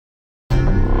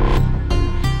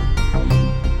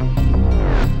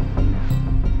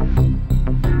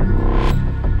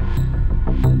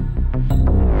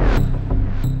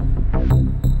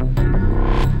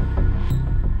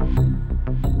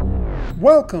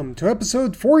Welcome to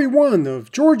episode 41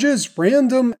 of George's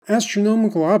Random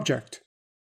Astronomical Object.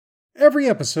 Every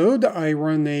episode, I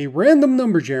run a random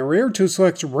number generator to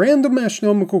select random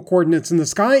astronomical coordinates in the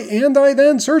sky, and I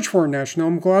then search for an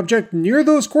astronomical object near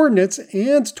those coordinates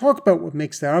and talk about what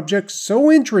makes the object so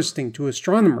interesting to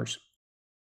astronomers.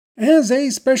 As a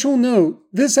special note,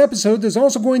 this episode is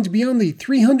also going to be on the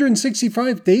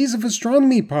 365 Days of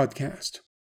Astronomy podcast.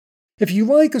 If you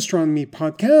like astronomy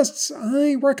podcasts,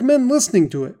 I recommend listening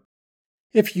to it.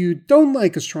 If you don't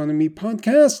like astronomy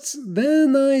podcasts,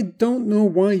 then I don't know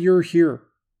why you're here.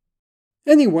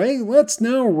 Anyway, let's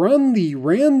now run the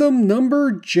random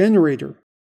number generator.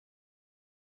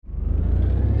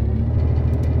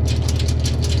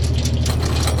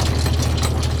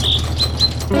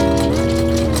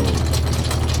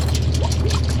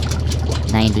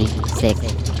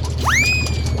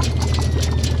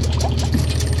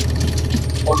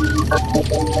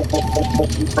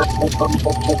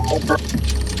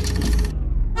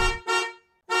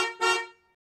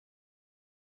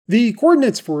 The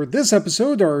coordinates for this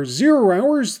episode are 0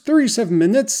 hours, 37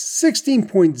 minutes,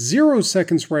 16.0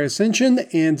 seconds right ascension,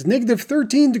 and negative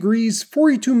 13 degrees,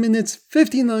 42 minutes,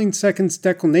 59 seconds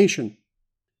declination.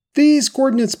 These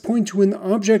coordinates point to an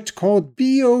object called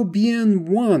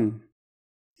BOBN1.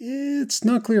 It's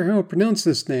not clear how to pronounce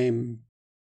this name.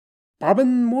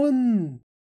 Bobin1?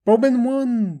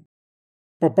 Bobin1?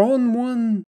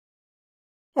 Bobon1?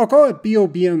 I'll call it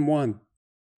BOBN1.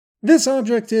 This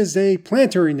object is a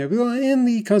planetary nebula in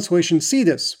the constellation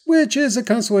Cetus, which is a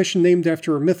constellation named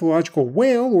after a mythological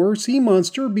whale or sea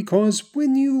monster because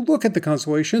when you look at the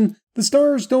constellation, the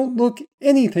stars don't look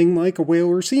anything like a whale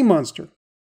or sea monster.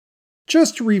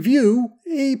 Just to review,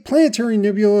 a planetary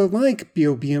nebula like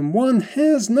BOBN1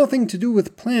 has nothing to do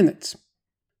with planets.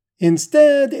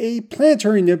 Instead, a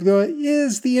planetary nebula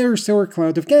is the interstellar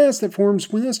cloud of gas that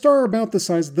forms when a star about the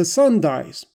size of the Sun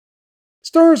dies.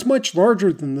 Stars much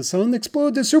larger than the Sun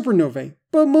explode as supernovae,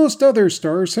 but most other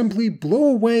stars simply blow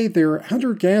away their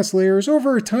outer gas layers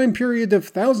over a time period of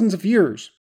thousands of years.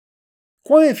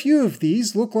 Quite a few of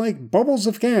these look like bubbles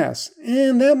of gas,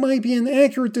 and that might be an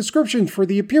accurate description for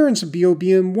the appearance of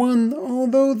BOBN1,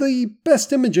 although the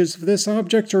best images of this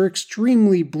object are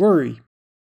extremely blurry.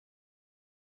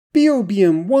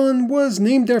 BOBN1 was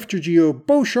named after Geo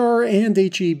Bochar and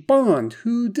H.E. Bond,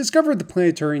 who discovered the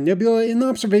planetary nebula in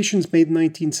observations made in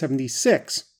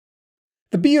 1976.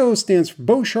 The BO stands for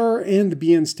Bochar and the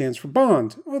BN stands for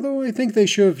Bond, although I think they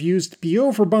should have used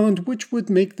BO for Bond, which would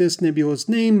make this nebula's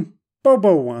name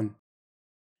Bobo1.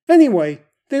 Anyway,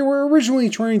 they were originally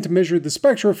trying to measure the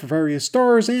spectra for various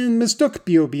stars and mistook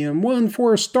BOBN1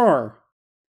 for a star.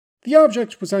 The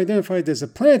object was identified as a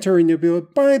planetary nebula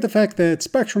by the fact that its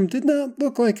spectrum did not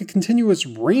look like a continuous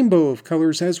rainbow of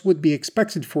colors as would be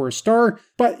expected for a star,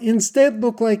 but instead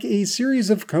looked like a series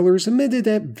of colors emitted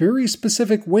at very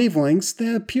specific wavelengths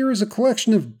that appear as a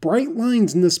collection of bright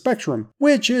lines in the spectrum,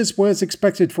 which is what is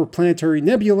expected for planetary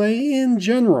nebulae in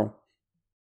general.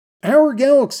 Our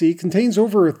galaxy contains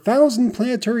over 1,000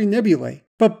 planetary nebulae,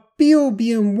 but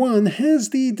BOBN1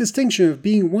 has the distinction of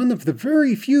being one of the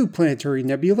very few planetary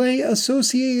nebulae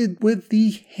associated with the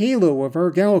halo of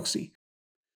our galaxy.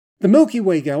 The Milky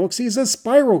Way galaxy is a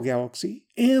spiral galaxy,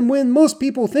 and when most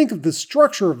people think of the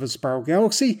structure of a spiral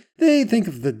galaxy, they think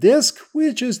of the disk,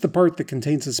 which is the part that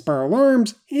contains the spiral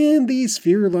arms, and the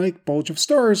sphere-like bulge of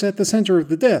stars at the center of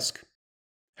the disk.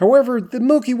 However, the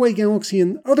Milky Way galaxy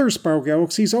and other spiral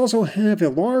galaxies also have a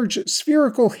large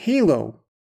spherical halo.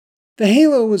 The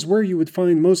halo is where you would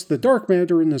find most of the dark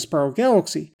matter in the spiral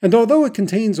galaxy, and although it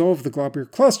contains all of the globular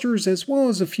clusters as well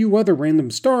as a few other random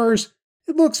stars,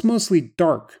 it looks mostly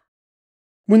dark.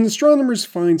 When astronomers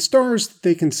find stars that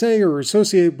they can say are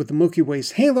associated with the Milky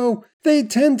Way's halo, they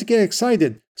tend to get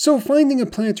excited, so finding a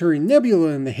planetary nebula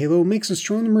in the halo makes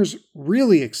astronomers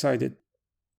really excited.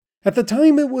 At the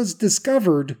time it was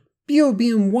discovered,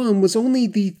 BOBN1 was only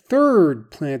the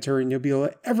third planetary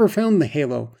nebula ever found in the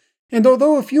halo, and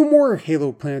although a few more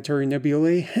halo planetary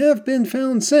nebulae have been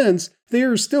found since, they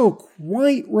are still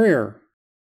quite rare.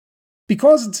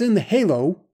 Because it's in the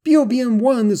halo,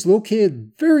 BOBN1 is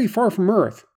located very far from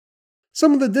Earth.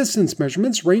 Some of the distance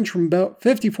measurements range from about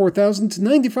 54,000 to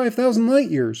 95,000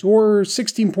 light-years, or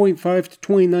 16.5 to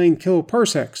 29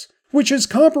 kiloparsecs, which is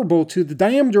comparable to the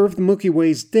diameter of the Milky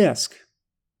Way's disk.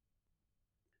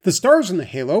 The stars in the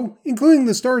halo, including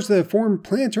the stars that form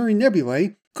planetary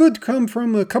nebulae, could come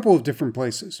from a couple of different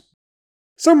places.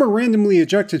 Some are randomly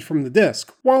ejected from the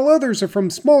disk, while others are from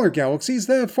smaller galaxies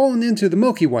that have fallen into the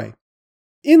Milky Way.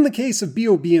 In the case of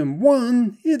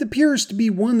BOBM1, it appears to be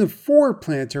one of 4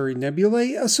 planetary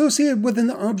nebulae associated with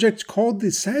an object called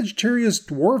the Sagittarius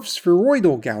Dwarf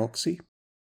Spheroidal Galaxy.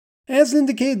 As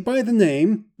indicated by the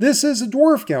name, this is a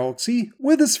dwarf galaxy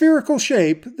with a spherical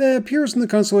shape that appears in the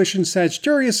constellation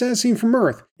Sagittarius as seen from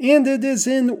Earth, and it is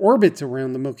in orbit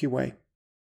around the Milky Way.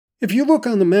 If you look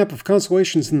on the map of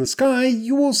constellations in the sky,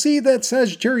 you will see that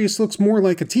Sagittarius looks more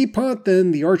like a teapot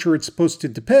than the Archer it's supposed to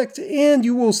depict, and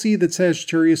you will see that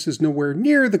Sagittarius is nowhere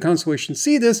near the constellation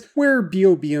Cetus, where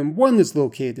BOBM1 is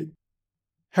located.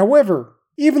 However,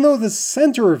 even though the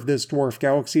center of this dwarf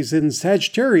galaxy is in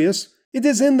Sagittarius, it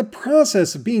is in the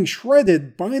process of being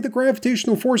shredded by the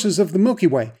gravitational forces of the Milky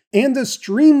Way, and a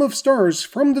stream of stars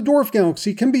from the dwarf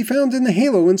galaxy can be found in the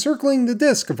halo encircling the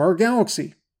disk of our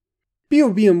galaxy.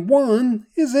 BOBM1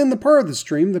 is in the part of the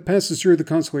stream that passes through the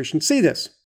constellation Cetus.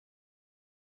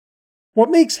 What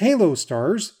makes halo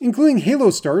stars, including halo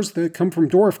stars that come from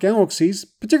dwarf galaxies,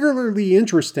 particularly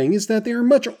interesting is that they are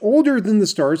much older than the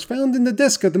stars found in the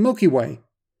disk of the Milky Way.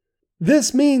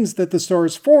 This means that the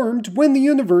stars formed when the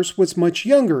universe was much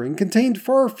younger and contained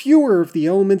far fewer of the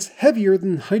elements heavier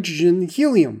than hydrogen and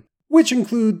helium, which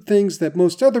include things that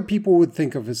most other people would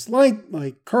think of as light,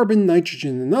 like carbon,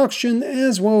 nitrogen, and oxygen,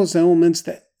 as well as elements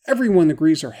that everyone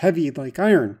agrees are heavy, like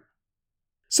iron.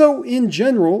 So, in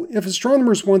general, if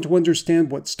astronomers want to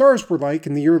understand what stars were like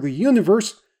in the early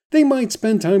universe, they might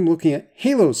spend time looking at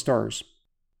halo stars.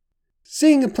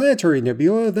 Seeing a planetary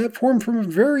nebula that formed from a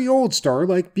very old star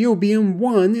like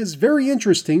BOBM1 is very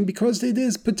interesting because it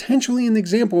is potentially an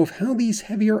example of how these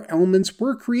heavier elements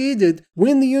were created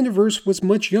when the universe was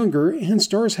much younger and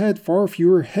stars had far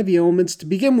fewer heavy elements to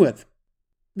begin with.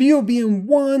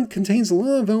 BOBM1 contains a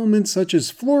lot of elements such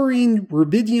as fluorine,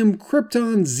 rubidium,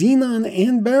 krypton, xenon,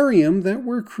 and barium that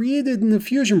were created in the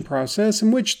fusion process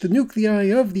in which the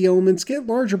nuclei of the elements get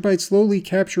larger by slowly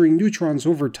capturing neutrons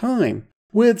over time,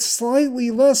 with slightly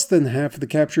less than half of the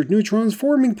captured neutrons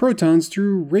forming protons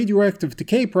through radioactive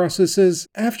decay processes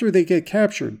after they get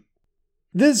captured.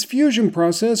 This fusion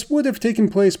process would have taken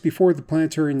place before the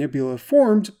planetary nebula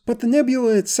formed, but the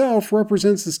nebula itself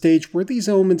represents the stage where these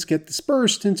elements get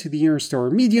dispersed into the interstellar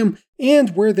medium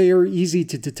and where they are easy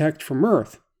to detect from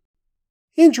Earth.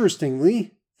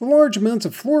 Interestingly, the large amounts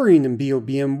of fluorine in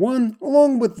BOBM1,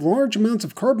 along with large amounts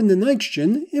of carbon and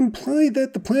nitrogen, imply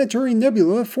that the planetary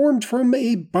nebula formed from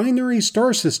a binary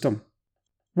star system.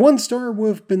 One star would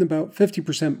have been about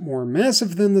 50% more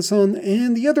massive than the Sun,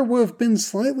 and the other would have been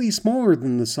slightly smaller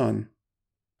than the Sun.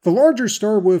 The larger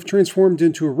star would have transformed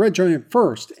into a red giant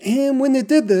first, and when it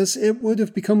did this, it would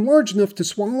have become large enough to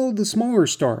swallow the smaller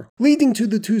star, leading to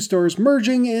the two stars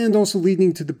merging and also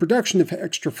leading to the production of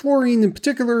extra fluorine in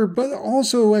particular, but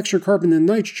also extra carbon and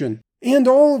nitrogen. And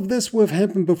all of this would have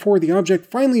happened before the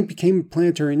object finally became a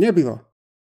planetary nebula.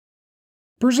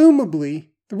 Presumably,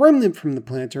 the remnant from the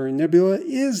planetary nebula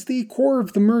is the core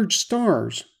of the merged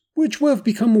stars, which would have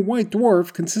become a white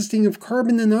dwarf consisting of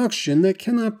carbon and oxygen that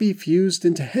cannot be fused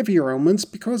into heavier elements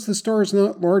because the star is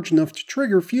not large enough to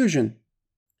trigger fusion.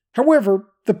 However,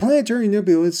 the planetary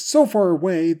nebula is so far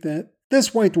away that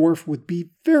this white dwarf would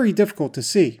be very difficult to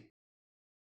see.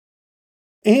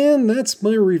 And that's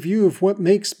my review of what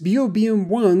makes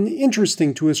BOBM1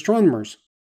 interesting to astronomers.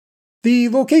 The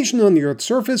location on the Earth's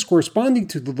surface corresponding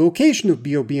to the location of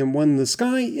BOBM1 in the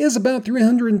sky is about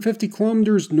 350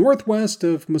 kilometers northwest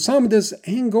of Moçambique,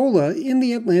 Angola, in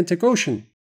the Atlantic Ocean.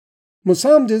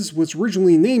 Moçambique was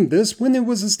originally named this when it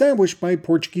was established by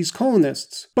Portuguese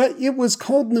colonists, but it was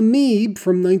called Namibe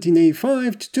from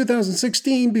 1985 to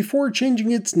 2016 before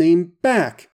changing its name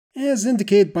back, as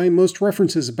indicated by most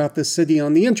references about this city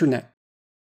on the internet.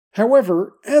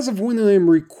 However, as of when I am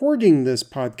recording this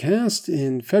podcast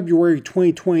in February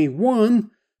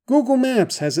 2021, Google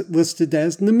Maps has it listed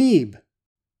as Namibe.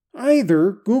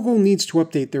 Either Google needs to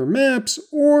update their maps,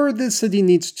 or the city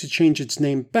needs to change its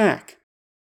name back.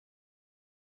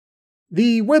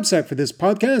 The website for this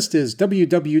podcast is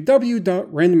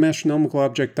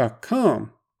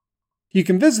www.randomastronomicalobject.com. You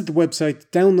can visit the website to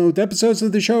download episodes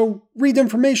of the show, read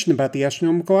information about the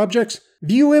astronomical objects,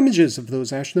 view images of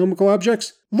those astronomical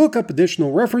objects, look up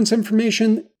additional reference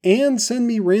information, and send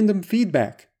me random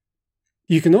feedback.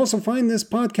 You can also find this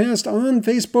podcast on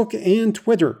Facebook and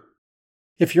Twitter.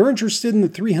 If you're interested in the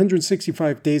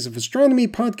 365 Days of Astronomy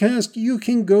podcast, you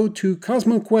can go to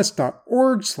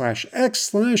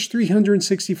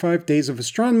cosmoquest.org/x/365 Days of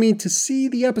Astronomy to see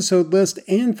the episode list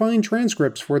and find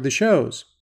transcripts for the shows.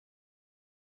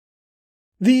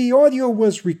 The audio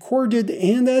was recorded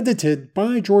and edited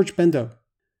by George Bendo.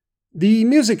 The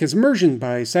music is Immersion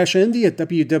by Sasha Endy at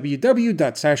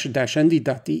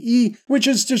www.sasha-endy.de, which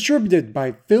is distributed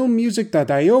by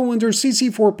filmmusic.io under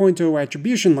CC 4.0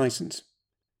 attribution license.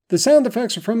 The sound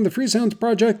effects are from the Freesound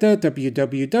Project at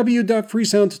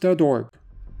www.freesound.org.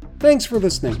 Thanks for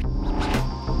listening.